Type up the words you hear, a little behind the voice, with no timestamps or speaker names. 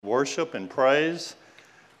worship and praise.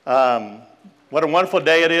 What a wonderful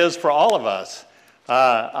day it is for all of us.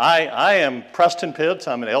 I am Preston Pitts.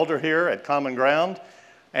 I'm an elder here at Common Ground,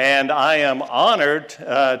 and I am honored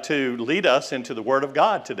to lead us into the Word of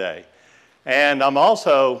God today. And I'm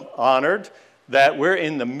also honored that we're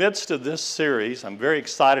in the midst of this series. I'm very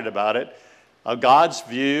excited about it, of God's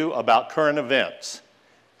view about current events.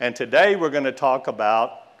 And today we're going to talk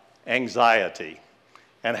about anxiety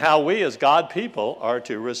and how we as God people are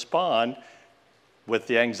to respond with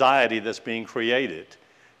the anxiety that's being created.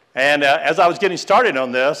 And as I was getting started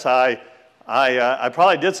on this, I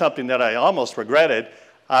probably did something that I almost regretted.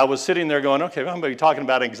 I was sitting there going, okay, I'm going to be talking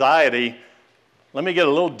about anxiety. Let me get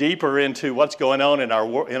a little deeper into what's going on in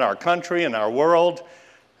our country, in our world.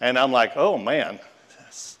 And I'm like, oh, man.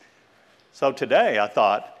 So today I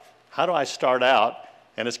thought, how do I start out?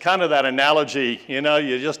 And it's kind of that analogy,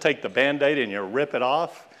 you just take the Band-Aid and you rip it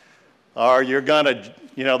off. Or you're going to,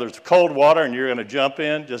 there's cold water and you're going to jump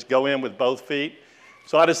in, just go in with both feet.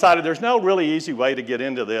 So I decided there's no really easy way to get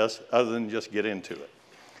into this other than just get into it.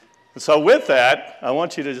 And so with that, I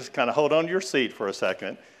want you to just kind of hold on to your seat for a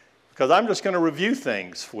second, because I'm just going to review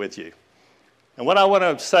things with you. And what I want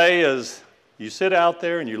to say is, you sit out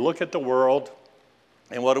there and you look at the world,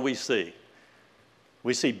 and what do we see?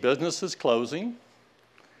 We see businesses closing.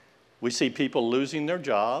 We see people losing their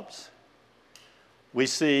jobs. We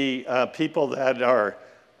see people that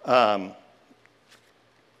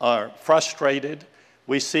are frustrated.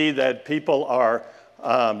 We see that people are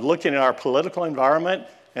looking at our political environment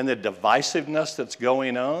and the divisiveness that's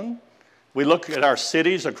going on. We look at our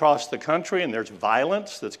cities across the country and there's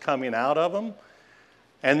violence that's coming out of them.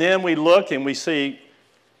 And then we look and we see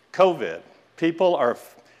COVID. People are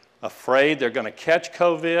afraid they're going to catch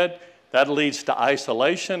COVID. That leads to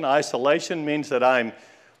isolation. Isolation means that I'm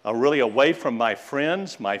really away from my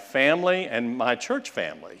friends, my family, and my church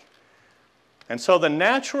family. And so the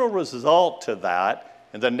natural result to that,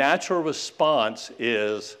 and the natural response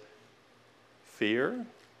is fear,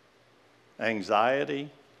 anxiety,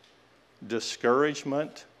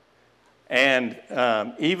 discouragement, and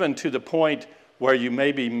even to the point where you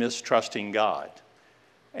may be mistrusting God.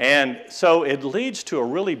 And so it leads to a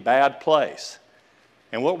really bad place.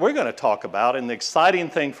 And what we're going to talk about, and the exciting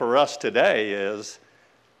thing for us today, is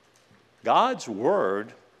God's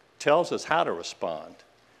Word tells us how to respond.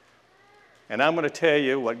 And I'm going to tell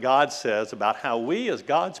you what God says about how we as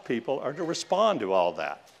God's people are to respond to all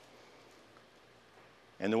that.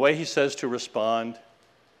 And the way He says to respond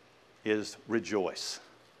is rejoice.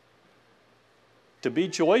 To be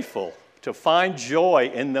joyful, to find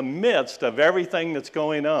joy in the midst of everything that's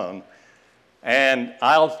going on. And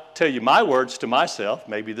I'll tell you my words to myself,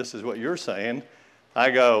 maybe this is what you're saying.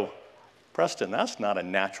 I go, Preston, that's not a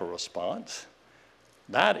natural response.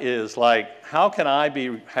 That is like, how can I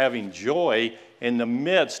be having joy in the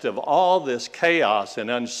midst of all this chaos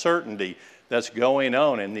and uncertainty that's going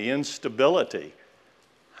on and the instability?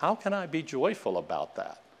 How can I be joyful about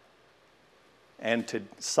that? And the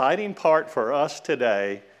exciting part for us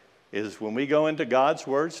today is when we go into God's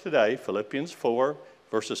words today, Philippians 4,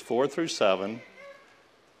 verses 4 through 7,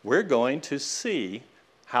 we're going to see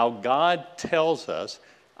how God tells us,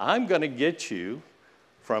 I'm going to get you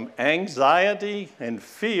from anxiety and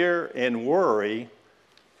fear and worry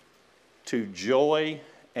to joy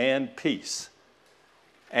and peace.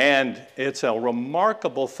 And it's a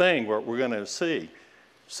remarkable thing what we're going to see.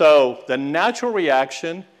 So the natural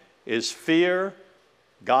reaction is fear.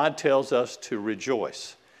 God tells us to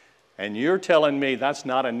rejoice. And you're telling me that's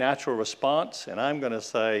not a natural response, and I'm going to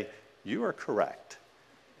say, you are correct.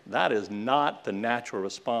 That is not the natural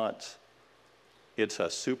response. It's a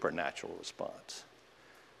supernatural response.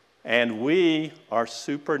 And we are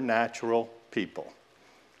supernatural people.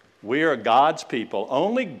 We are God's people.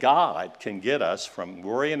 Only God can get us from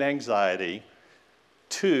worry and anxiety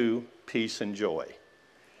to peace and joy.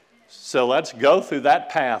 So let's go through that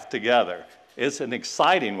path together. It's an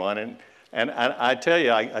exciting one. And I tell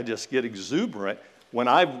you, I just get exuberant when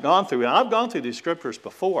I've gone through, and I've gone through these scriptures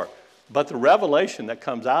before, but the revelation that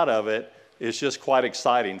comes out of it is just quite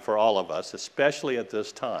exciting for all of us, especially at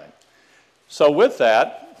this time. So with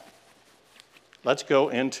that, let's go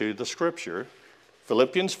into the scripture,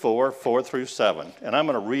 Philippians 4, 4 through 7, and I'm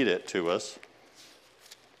going to read it to us.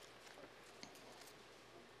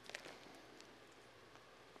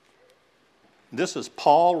 This is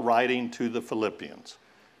Paul writing to the Philippians.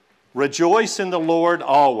 Rejoice in the Lord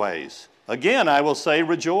always. Again, I will say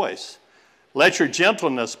rejoice. Let your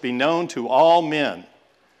gentleness be known to all men.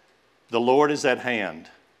 The Lord is at hand.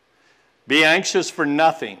 Be anxious for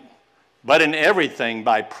nothing, but in everything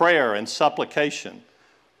by prayer and supplication,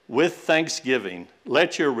 with thanksgiving,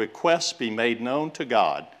 let your requests be made known to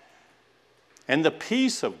God. And the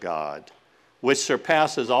peace of God, which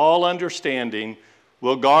surpasses all understanding,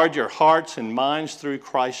 will guard your hearts and minds through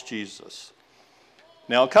Christ Jesus.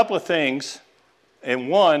 Now, a couple of things. And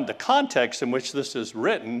one, the context in which this is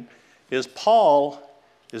written is Paul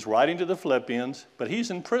is writing to the Philippians, but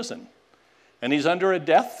he's in prison, and he's under a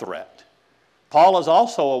death threat. Paul is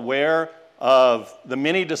also aware of the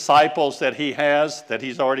many disciples that he has, that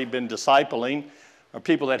he's already been discipling, or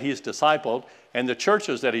people that he's discipled, and the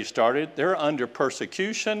churches that he started, they're under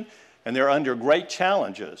persecution, and they're under great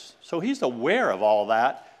challenges. So he's aware of all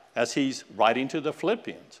that as he's writing to the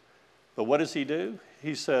Philippians. But what does he do?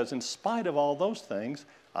 He says, in spite of all those things,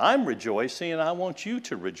 I'm rejoicing, and I want you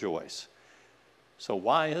to rejoice. So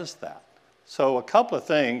why is that? So a couple of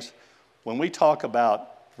things when we talk about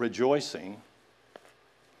rejoicing.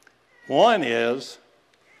 One is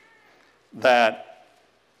that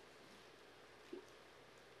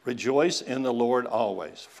rejoice in the Lord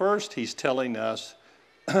always. First, he's telling us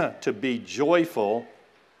to be joyful.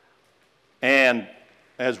 And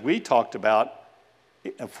as we talked about,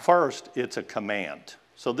 first, it's a command.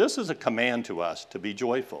 So this is a command to us to be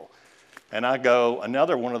joyful. And I go,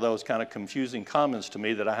 another one of those kind of confusing comments to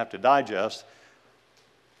me that I have to digest.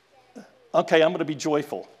 Okay, I'm going to be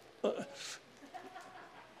joyful.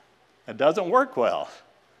 It doesn't work well.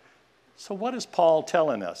 So what is Paul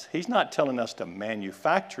telling us? He's not telling us to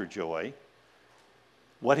manufacture joy.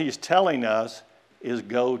 What he's telling us is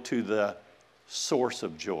go to the source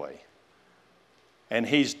of joy. And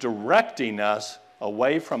he's directing us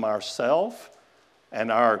away from ourselves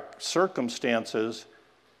and our circumstances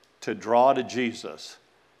to draw to Jesus.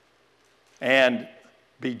 And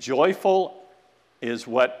be joyful is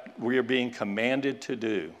what we are being commanded to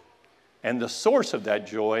do. And the source of that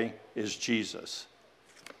joy is Jesus.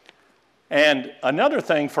 And another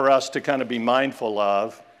thing for us to kind of be mindful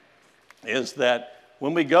of is that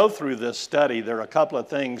when we go through this study, there are a couple of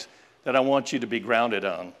things that I want you to be grounded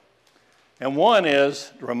on. And one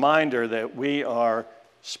is the reminder that we are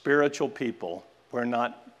spiritual people. We're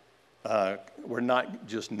not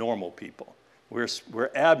just normal people. We're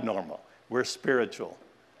abnormal. We're spiritual.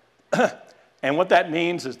 And what that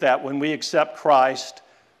means is that when we accept Christ,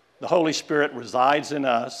 the Holy Spirit resides in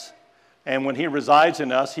us. And when he resides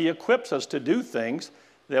in us, he equips us to do things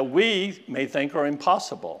that we may think are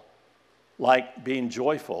impossible, like being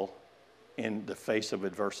joyful in the face of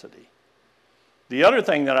adversity. The other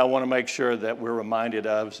thing that I want to make sure that we're reminded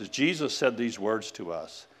of is Jesus said these words to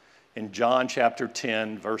us in John chapter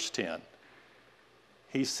 10, verse 10.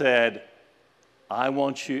 He said,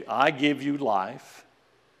 I give you life,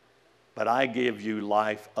 but I give you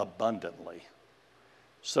life abundantly.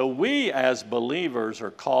 So we as believers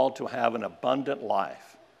are called to have an abundant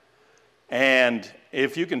life. And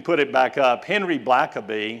if you can put it back up, Henry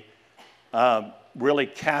Blackaby really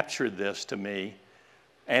captured this to me.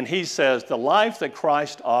 And he says, the life that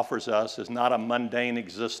Christ offers us is not a mundane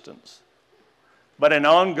existence, but an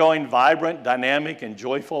ongoing, vibrant, dynamic, and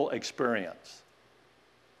joyful experience.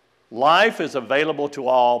 Life is available to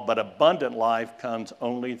all, but abundant life comes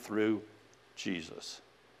only through Jesus.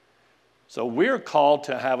 So we're called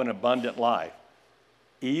to have an abundant life,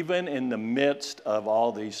 even in the midst of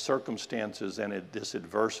all these circumstances and this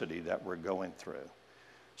adversity that we're going through.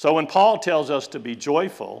 So when Paul tells us to be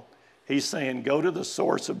joyful, he's saying go to the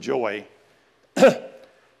source of joy.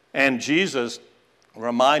 And Jesus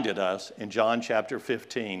reminded us in John chapter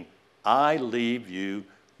 15, I leave you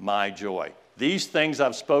my joy. These things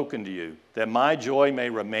I've spoken to you, that my joy may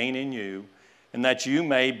remain in you, and that you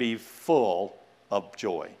may be full of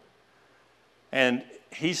joy. And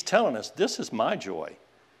he's telling us, this is my joy.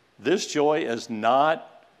 This joy is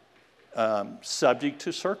not subject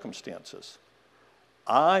to circumstances.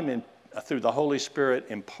 I'm, through the Holy Spirit,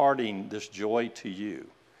 imparting this joy to you.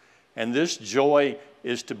 And this joy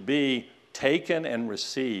is to be taken and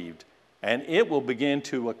received, and it will begin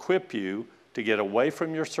to equip you to get away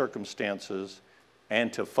from your circumstances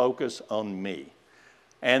and to focus on me.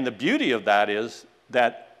 And the beauty of that is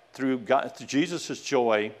that through Jesus'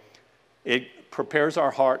 joy, it prepares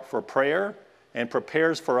our heart for prayer and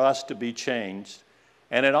prepares for us to be changed.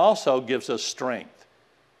 And it also gives us strength.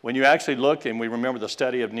 When you actually look, and we remember the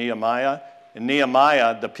study of Nehemiah, in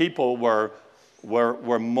Nehemiah, the people were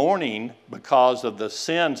mourning because of the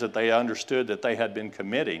sins that they understood that they had been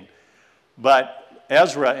committing. But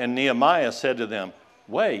Ezra and Nehemiah said to them,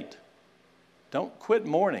 wait, don't quit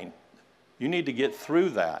mourning. You need to get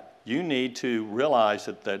through that. You need to realize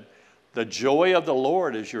that the joy of the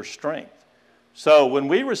Lord is your strength. So when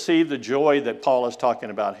we receive the joy that Paul is talking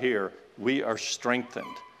about here, we are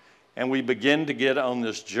strengthened. and we begin to get on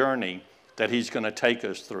this journey that he's going to take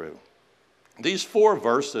us through. These 4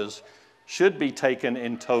 verses should be taken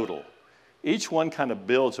in total. Each one kind of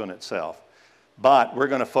builds on itself, but we're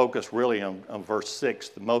going to focus really on verse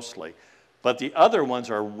 6 mostly. But the other ones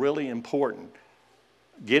are really important.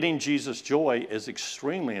 Getting Jesus' joy is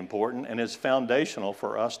extremely important and is foundational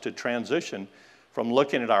for us to transition from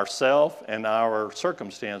looking at ourselves and our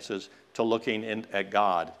circumstances to looking at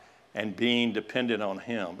God and being dependent on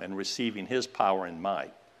him and receiving his power and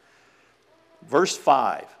might. Verse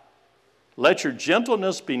 5, let your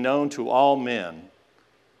gentleness be known to all men.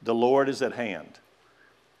 The Lord is at hand.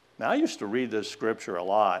 Now, I used to read this scripture a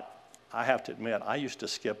lot. I have to admit, I used to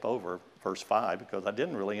skip over verse 5 because I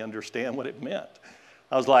didn't really understand what it meant.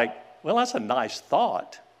 I was like, well, that's a nice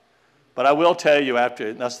thought. But I will tell you,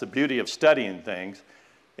 that's the beauty of studying things,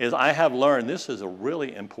 is I have learned this is a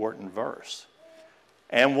really important verse.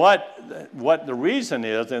 And what the reason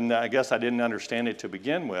is, and I guess I didn't understand it to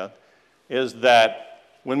begin with, is that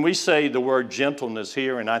when we say the word gentleness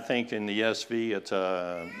here, and I think in the ESV it's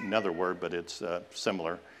another word, but it's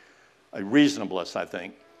similar, reasonableness, I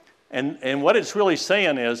think. And what it's really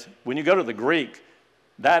saying is, when you go to the Greek,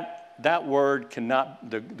 that word cannot,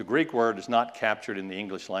 the Greek word is not captured in the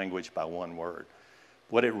English language by one word.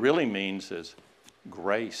 What it really means is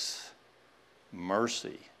grace,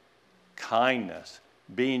 mercy, kindness,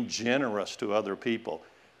 being generous to other people,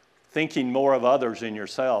 thinking more of others than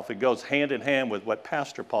yourself. It goes hand in hand with what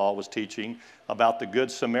Pastor Paul was teaching about the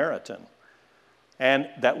Good Samaritan. And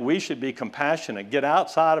that we should be compassionate, get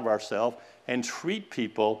outside of ourselves, and treat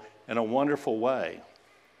people in a wonderful way.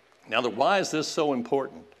 Now, why is this so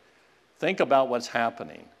important? Think about what's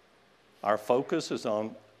happening. Our focus is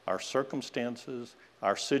on our circumstances,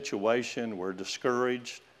 our situation. We're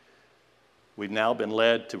discouraged. We've now been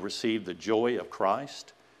led to receive the joy of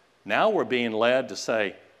Christ. Now we're being led to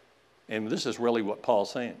say, and this is really what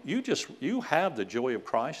Paul's saying, you have the joy of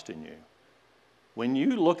Christ in you. When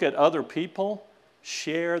you look at other people,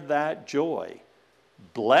 share that joy.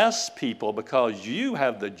 Bless people because you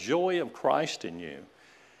have the joy of Christ in you.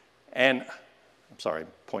 And, I'm sorry,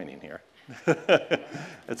 pointing here.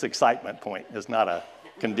 It's excitement point. It's not a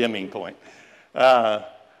condemning point.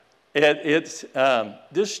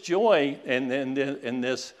 This joy and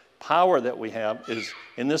this power that we have is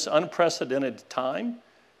in this unprecedented time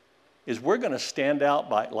is we're going to stand out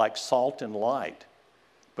like salt and light.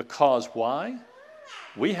 Because why?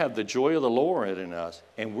 We have the joy of the Lord in us,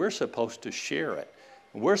 and we're supposed to share it.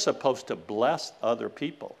 We're supposed to bless other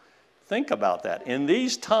people. Think about that. In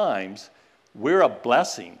these times, we're a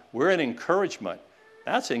blessing. We're an encouragement.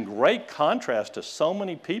 That's in great contrast to so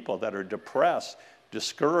many people that are depressed,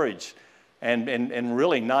 discouraged, and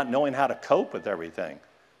really not knowing how to cope with everything.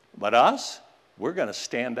 But us, we're going to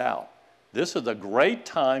stand out. This is a great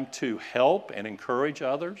time to help and encourage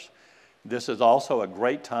others. This is also a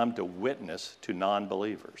great time to witness to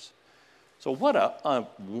non-believers. So what a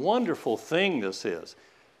wonderful thing this is.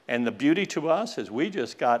 And the beauty to us is we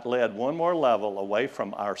just got led one more level away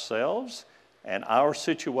from ourselves and our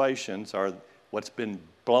situations or what's been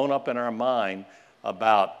blown up in our mind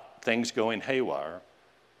about things going haywire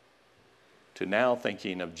to now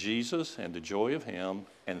thinking of Jesus and the joy of him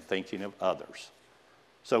and thinking of others.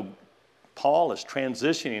 So Paul is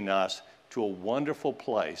transitioning us to a wonderful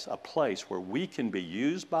place, a place where we can be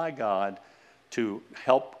used by God to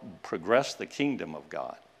help progress the kingdom of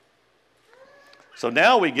God. So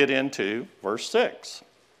now we get into verse 6.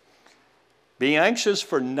 Be anxious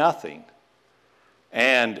for nothing.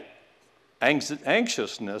 And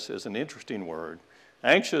anxiousness is an interesting word.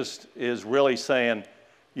 Anxious is really saying,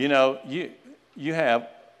 you have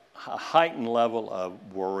a heightened level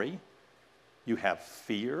of worry. You have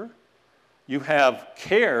fear. You have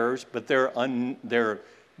cares, but they're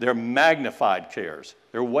magnified cares.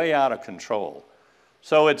 They're way out of control.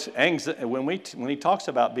 So it's when he talks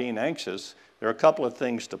about being anxious, there are a couple of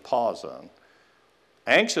things to pause on.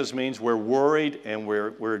 Anxious means we're worried and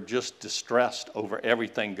we're just distressed over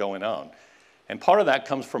everything going on. And part of that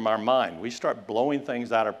comes from our mind. We start blowing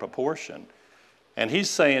things out of proportion. And he's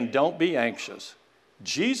saying, don't be anxious.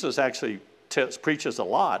 Jesus actually preaches a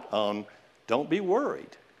lot on don't be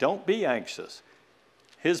worried. Don't be anxious.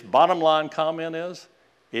 His bottom line comment is,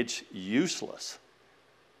 it's useless.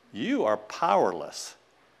 You are powerless.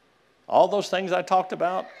 All those things I talked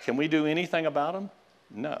about, can we do anything about them?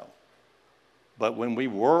 No. But when we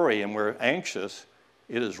worry and we're anxious,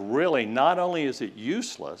 it is really, not only is it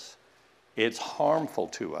useless, it's harmful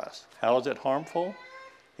to us. How is it harmful?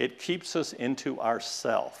 It keeps us into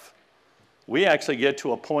ourself. We actually get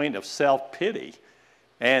to a point of self-pity,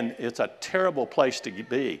 and it's a terrible place to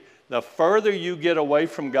be. the further you get away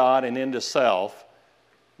from God and into self,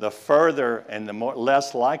 the further and the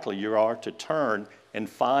less likely you are to turn and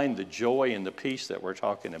find the joy and the peace that we're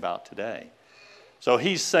talking about today. So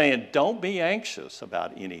he's saying, don't be anxious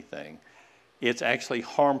about anything. It's actually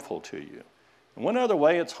harmful to you. And one other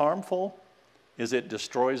way it's harmful is it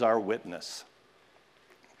destroys our witness.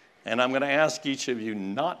 And I'm going to ask each of you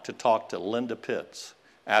not to talk to Linda Pitts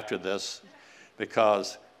after this,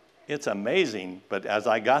 because it's amazing, but as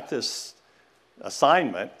I got this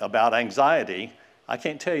assignment about anxiety, I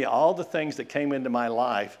can't tell you all the things that came into my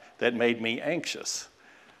life that made me anxious.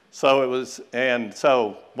 So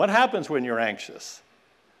what happens when you're anxious?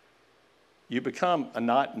 You become a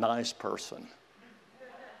not nice person.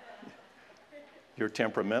 You're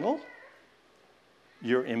temperamental.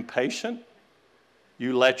 You're impatient.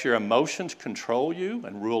 You let your emotions control you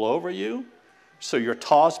and rule over you. So you're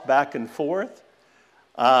tossed back and forth.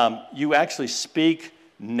 You actually speak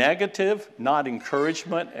negative, not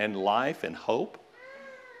encouragement and life and hope.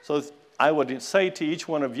 So I would say to each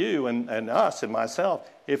one of you and us and myself,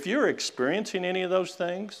 if you're experiencing any of those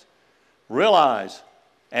things, realize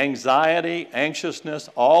anxiety, anxiousness,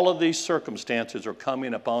 all of these circumstances are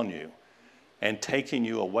coming upon you and taking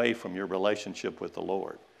you away from your relationship with the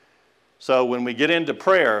Lord. So when we get into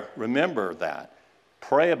prayer, remember that.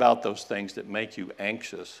 Pray about those things that make you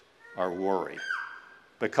anxious or worry,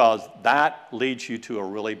 because that leads you to a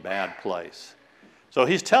really bad place. So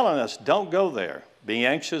he's telling us, don't go there. Be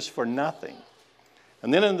anxious for nothing.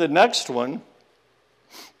 And then in the next one,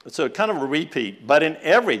 it's a kind of a repeat, but in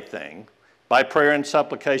everything, by prayer and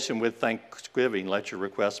supplication with thanksgiving, let your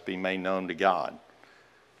requests be made known to God.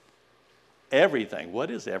 Everything.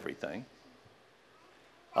 What is everything?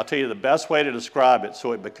 I'll tell you the best way to describe it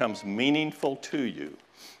so it becomes meaningful to you.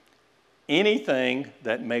 Anything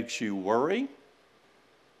that makes you worry,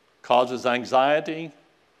 causes anxiety,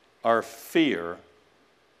 or fear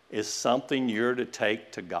is something you're to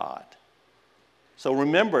take to God. So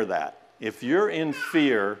remember that. If you're in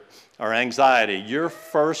fear or anxiety, your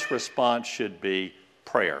first response should be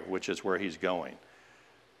prayer, which is where he's going.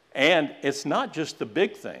 And it's not just the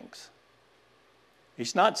big things.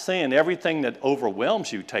 He's not saying everything that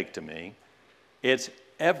overwhelms you, take to me. It's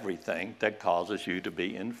everything that causes you to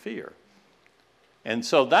be in fear. And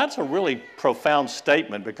so that's a really profound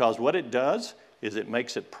statement, because what it does is it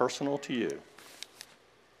makes it personal to you.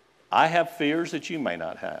 I have fears that you may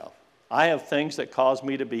not have. I have things that cause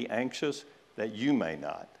me to be anxious that you may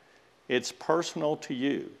not. It's personal to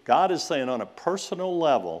you. God is saying on a personal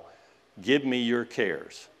level, give me your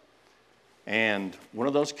cares. And one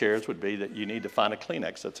of those cares would be that you need to find a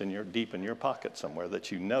Kleenex that's deep in your pocket somewhere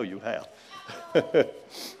that you know you have.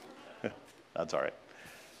 That's all right.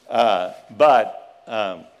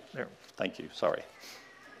 There, thank you, sorry.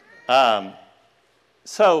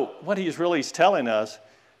 So what he's really telling us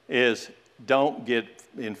is don't get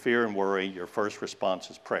in fear and worry. Your first response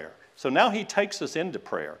is prayer. So now he takes us into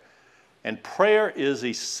prayer. And prayer is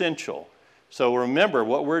essential. So remember,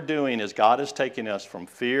 what we're doing is God is taking us from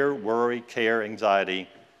fear, worry, care, anxiety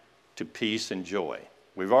to peace and joy.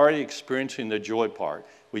 We've already experiencing the joy part.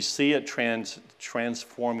 We see it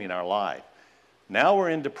transforming our life. Now we're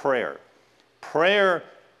into prayer. Prayer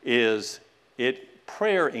engages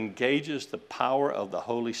the power of the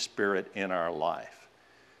Holy Spirit in our life.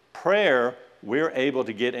 Prayer, we're able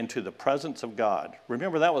to get into the presence of God.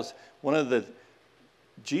 Remember, that was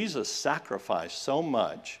Jesus sacrificed so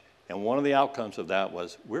much, and one of the outcomes of that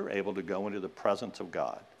was we're able to go into the presence of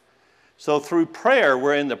God. So through prayer,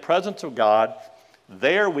 we're in the presence of God.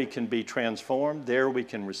 There we can be transformed. There we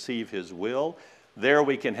can receive his will. There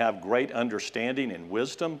we can have great understanding and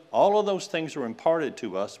wisdom. All of those things are imparted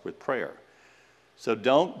to us with prayer. So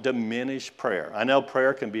don't diminish prayer. I know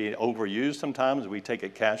prayer can be overused sometimes. We take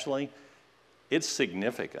it casually. It's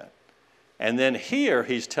significant. And then here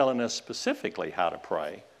he's telling us specifically how to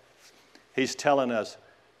pray. He's telling us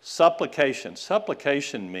supplication.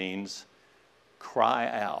 Supplication means cry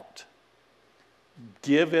out.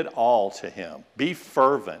 Give it all to him. Be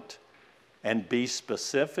fervent and be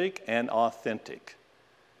specific and authentic.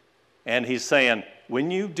 And he's saying,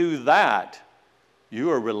 when you do that, you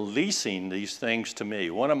are releasing these things to me.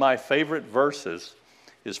 One of my favorite verses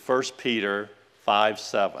is 1 Peter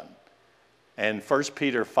 5:7. And 1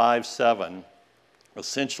 Peter 5:7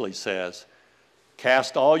 essentially says,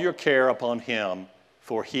 cast all your care upon him,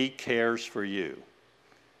 for he cares for you.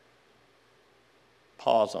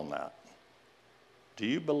 Pause on that. Do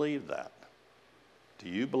you believe that? Do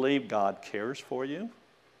you believe God cares for you?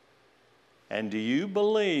 And do you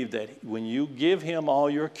believe that when you give him all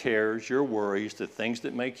your cares, your worries, the things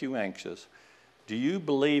that make you anxious, Do you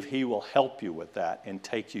believe he will help you with that and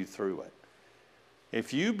take you through it?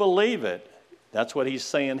 If you believe it, that's what he's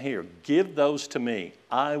saying here. Give those to me.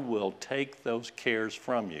 I will take those cares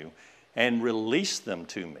from you and release them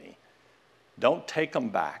to me. Don't take them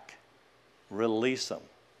back. Release them.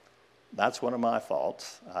 That's one of my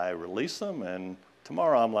faults. I release them, and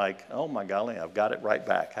tomorrow I'm like, oh my golly, I've got it right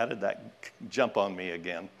back. How did that jump on me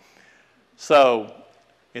again? So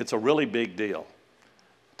it's a really big deal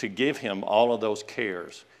to give him all of those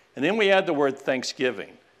cares. And then we add the word thanksgiving.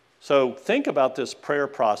 So think about this prayer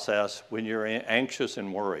process when you're anxious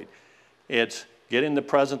and worried. It's get in the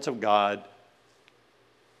presence of God,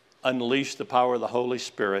 unleash the power of the Holy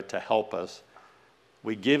Spirit to help us.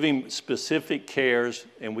 We give him specific cares,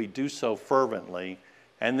 and we do so fervently.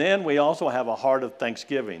 And then we also have a heart of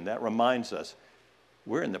thanksgiving. That reminds us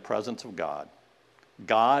we're in the presence of God.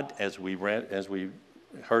 God, as we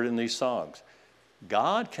heard in these songs,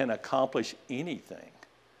 God can accomplish anything.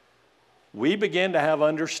 We begin to have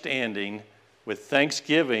understanding with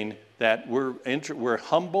thanksgiving that we're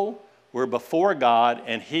humble, we're before God,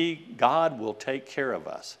 and God will take care of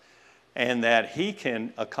us, and that he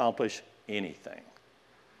can accomplish anything.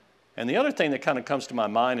 And the other thing that kind of comes to my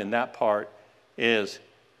mind in that part is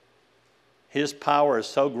his power is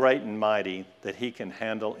so great and mighty that he can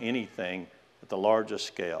handle anything at the largest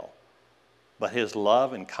scale. But his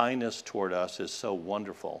love and kindness toward us is so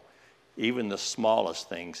wonderful, even the smallest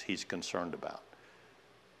things he's concerned about.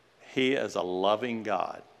 He is a loving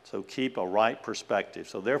God, so keep a right perspective.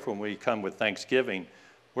 So therefore, when we come with thanksgiving,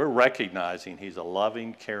 we're recognizing he's a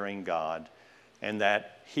loving, caring God, and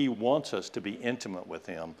that he wants us to be intimate with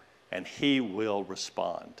him, and he will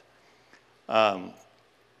respond. One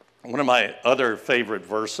of my other favorite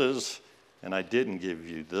verses, and I didn't give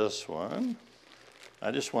you this one, I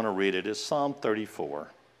just want to read it, is Psalm 34.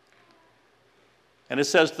 And it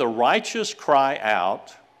says, the righteous cry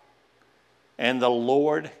out, and the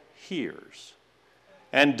Lord hears,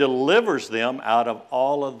 and delivers them out of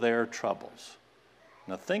all of their troubles.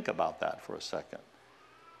 Now think about that for a second.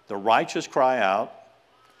 The righteous cry out,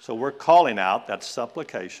 so we're calling out, that's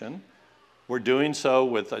supplication. We're doing so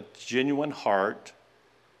with a genuine heart,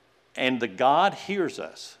 and the God hears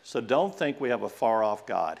us. So don't think we have a far-off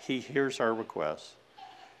God. He hears our requests,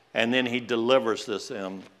 and then he delivers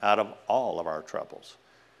them out of all of our troubles.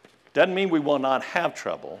 Doesn't mean we will not have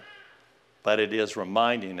trouble, but it is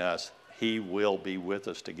reminding us he will be with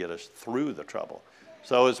us to get us through the trouble.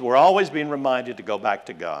 So as we're always being reminded to go back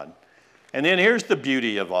to God. And then here's the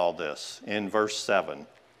beauty of all this in verse 7.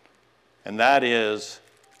 And that is,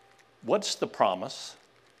 what's the promise?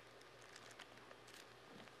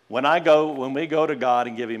 When we go to God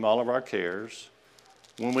and give him all of our cares,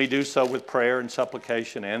 when we do so with prayer and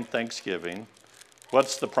supplication and thanksgiving,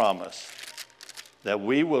 what's the promise? That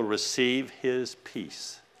we will receive his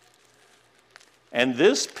peace. And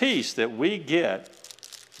this peace that we get,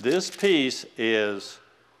 this peace is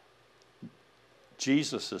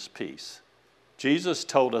Jesus' peace. Jesus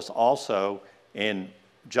told us also in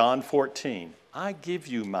John 14, I give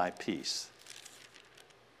you my peace.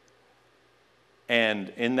 And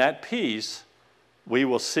in that peace, we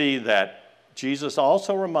will see that Jesus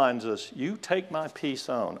also reminds us, you take my peace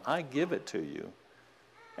on, I give it to you,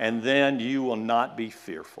 and then you will not be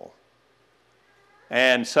fearful.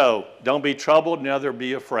 And so, don't be troubled, neither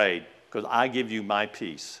be afraid, because I give you my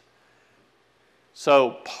peace.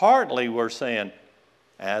 So, partly we're saying,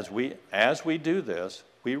 as we do this,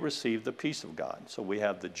 we receive the peace of God. So we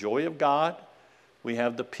have the joy of God, we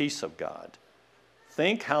have the peace of God.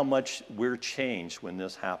 Think how much we're changed when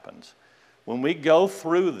this happens. When we go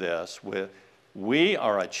through this, we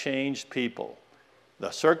are a changed people. The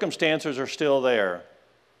circumstances are still there,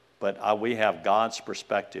 but we have God's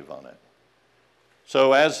perspective on it.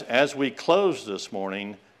 So as we close this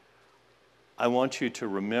morning, I want you to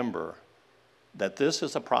remember that this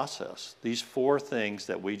is a process. These 4 things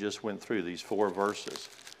that we just went through, these 4 verses.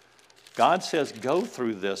 God says, go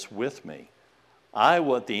through this with me.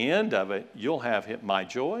 At the end of it, you'll have my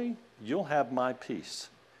joy, you'll have my peace.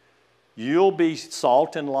 You'll be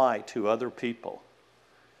salt and light to other people.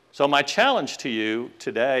 So my challenge to you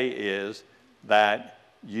today is that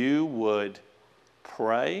you would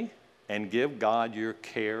pray and give God your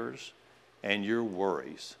cares and your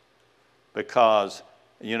worries. Because,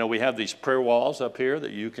 we have these prayer walls up here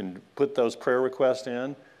that you can put those prayer requests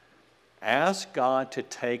in. Ask God to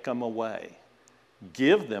take them away.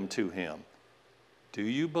 Give them to him. Do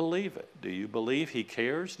you believe it? Do you believe he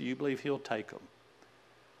cares? Do you believe he'll take them?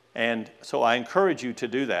 And so I encourage you to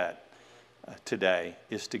do that today,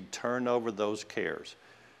 is to turn over those cares.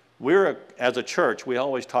 As a church, we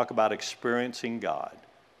always talk about experiencing God.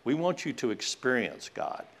 We want you to experience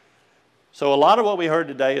God. So a lot of what we heard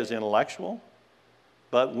today is intellectual,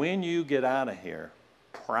 but when you get out of here,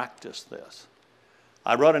 practice this.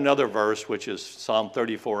 I wrote another verse, which is Psalm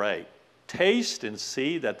 34:8. Taste and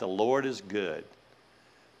see that the Lord is good.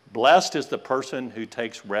 Blessed is the person who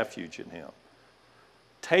takes refuge in him.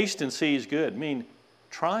 Taste and see is good. I mean,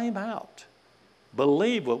 try him out.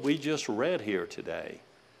 Believe what we just read here today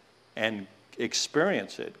and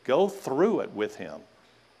experience it. Go through it with him.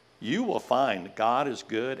 You will find God is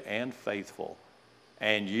good and faithful,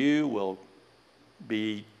 and you will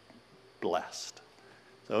be blessed.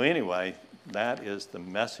 So anyway, that is the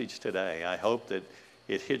message today. I hope that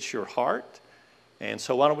it hits your heart. And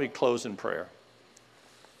so why don't we close in prayer?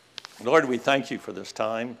 Lord, we thank you for this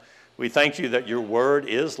time. We thank you that your word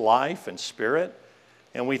is life and spirit.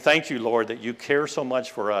 And we thank you, Lord, that you care so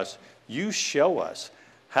much for us. You show us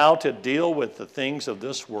how to deal with the things of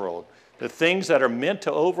this world, the things that are meant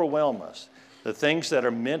to overwhelm us, the things that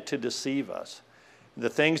are meant to deceive us, the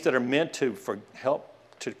things that are meant to help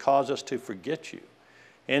to cause us to forget you.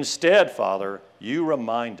 Instead, Father, you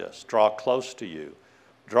remind us, draw close to you,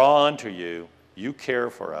 draw unto you, you care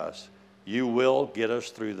for us, you will get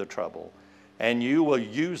us through the trouble, and you will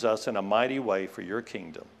use us in a mighty way for your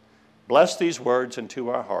kingdom. Bless these words into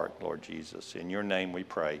our heart, Lord Jesus. In your name we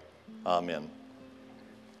pray. Amen.